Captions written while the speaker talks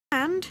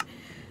second.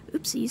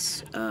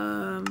 Oopsies.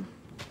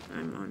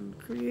 I'm on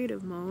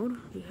creative mode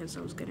because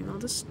I was getting all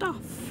this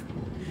stuff.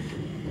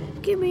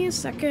 Give me a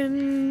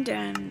second,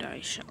 and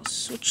I shall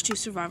switch to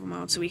survival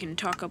mode so we can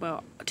talk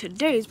about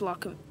today's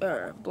block of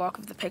the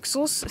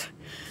pixels,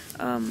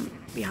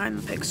 behind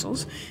the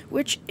pixels,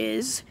 which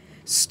is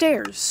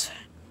stairs.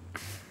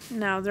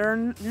 Now there are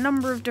a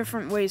number of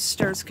different ways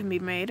stairs can be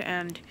made,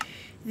 and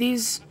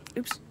these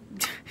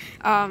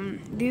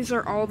these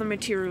are all the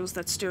materials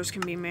that stairs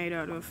can be made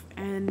out of.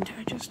 And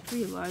I just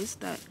realized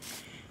that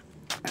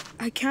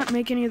I can't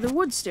make any of the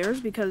wood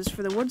stairs because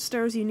for the wood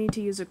stairs you need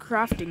to use a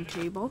crafting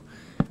table.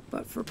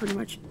 But for pretty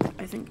much,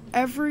 I think,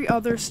 every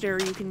other stair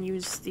you can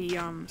use the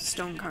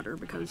stone cutter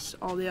because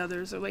all the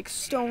others are like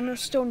stone or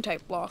stone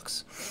type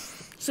blocks.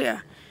 So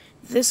yeah,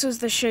 this is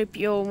the shape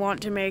you'll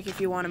want to make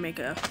if you want to make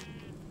a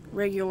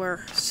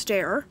regular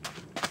stair.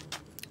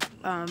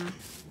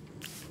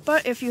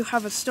 But if you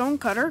have a stone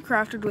cutter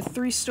crafted with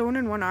 3 stone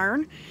and 1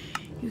 iron,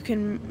 you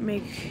can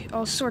make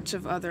all sorts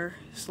of other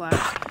slabs.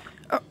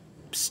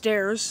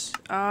 Stairs.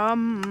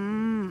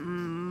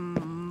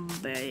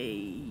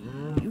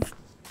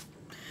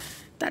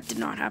 That did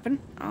not happen.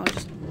 I'll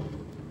just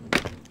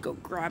go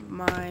grab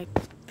my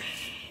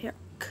pick.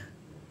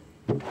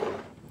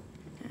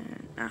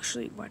 And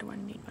actually, why do I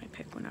need my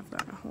pick when I've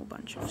got a whole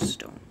bunch of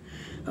stone?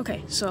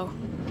 Okay, so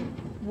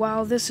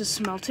while this is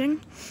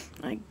smelting,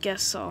 I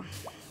guess I'll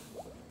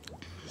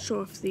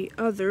show off the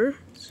other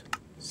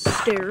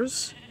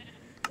stairs.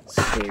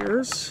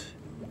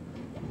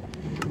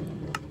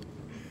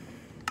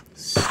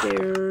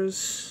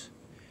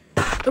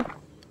 Oh.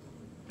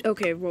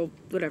 Okay, well,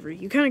 whatever.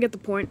 You kind of get the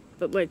point,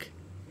 but like,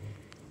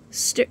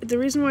 the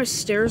reason why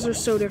stairs are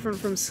so different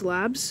from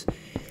slabs,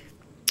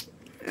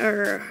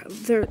 or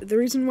the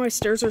reason why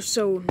stairs are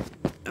so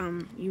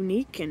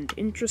unique and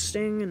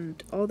interesting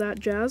and all that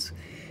jazz,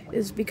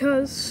 is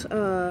because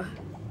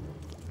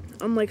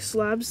unlike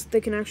slabs,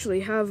 they can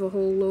actually have a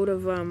whole load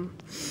of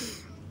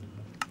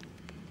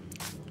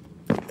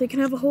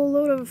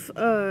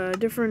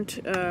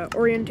different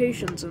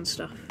orientations and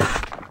stuff.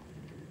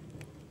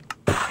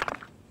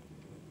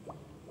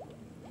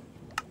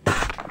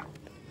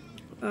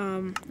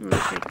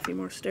 Let's make a few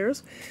more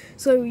stairs.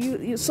 So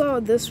you saw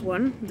this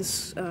one,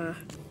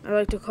 I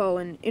like to call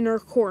an inner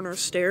corner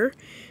stair,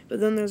 but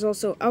then there's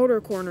also outer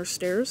corner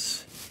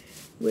stairs,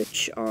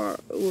 which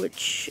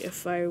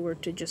if I were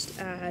to just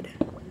add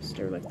a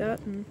stair like that,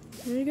 and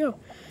there you go.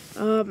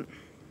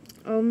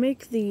 I'll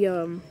make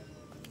the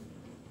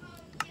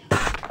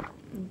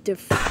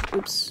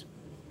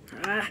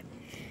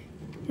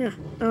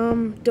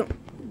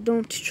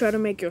don't try to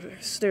make your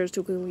stairs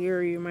too quickly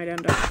or you might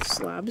end up with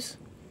slabs.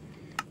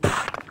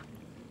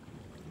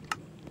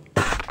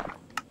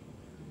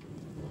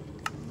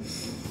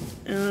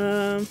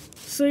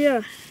 So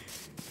yeah,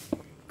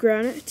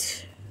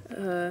 granite,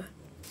 well,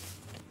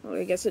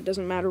 I guess it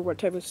doesn't matter what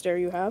type of stair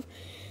you have,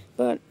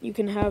 but you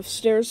can have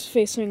stairs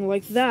facing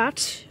like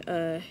that.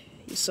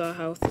 You saw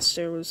how the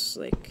stair was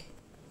like,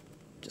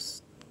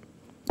 just,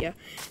 yeah,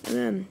 and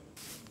then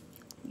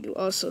you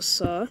also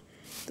saw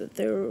that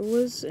there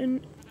was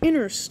an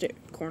inner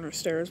corner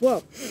stair as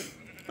well.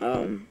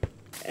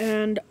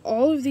 And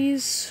all of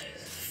these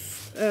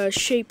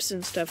shapes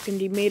and stuff can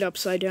be made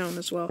upside down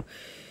as well.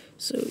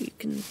 So you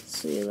can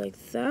see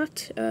like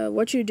that.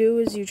 What you do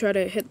is you try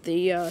to hit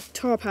the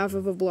top half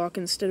of a block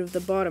instead of the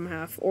bottom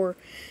half, or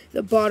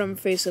the bottom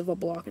face of a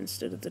block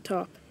instead of the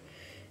top.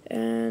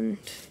 And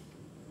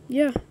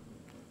yeah.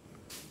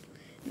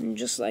 And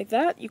just like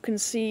that, you can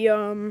see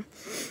the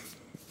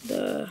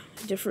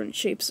different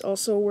shapes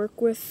also work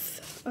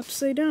with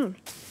upside down.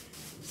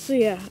 So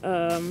yeah,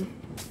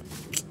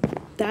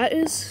 that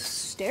is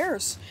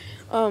stairs.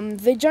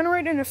 They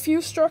generate in a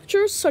few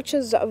structures, such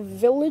as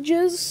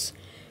villages.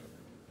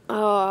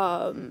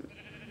 I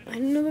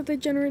didn't know that they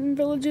generate in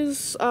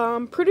villages.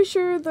 I'm pretty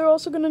sure they're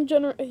also going to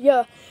generate,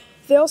 yeah,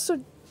 they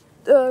also,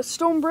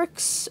 stone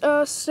bricks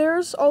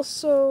stairs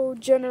also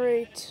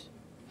generate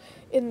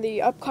in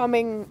the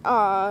upcoming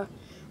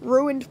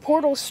ruined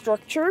portal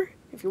structure.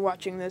 If you're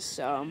watching this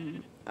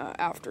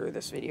after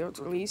this video is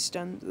released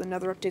and the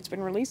Nether update's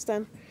been released,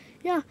 then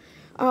yeah.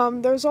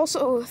 There's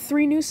also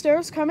 3 new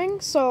stairs coming,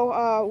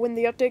 so when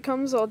the update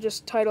comes, I'll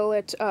just title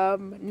it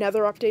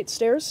Nether Update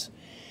Stairs.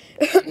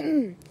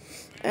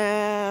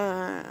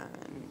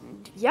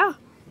 And yeah,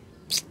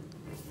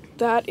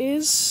 that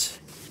is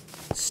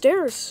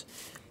stairs.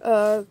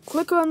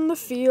 Click on the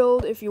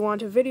field if you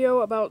want a video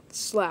about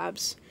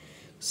slabs.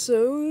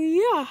 So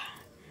yeah,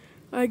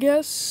 I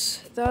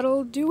guess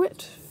that'll do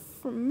it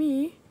for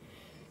me.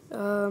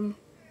 Come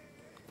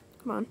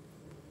on.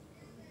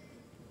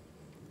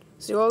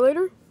 See you all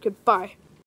later. Goodbye.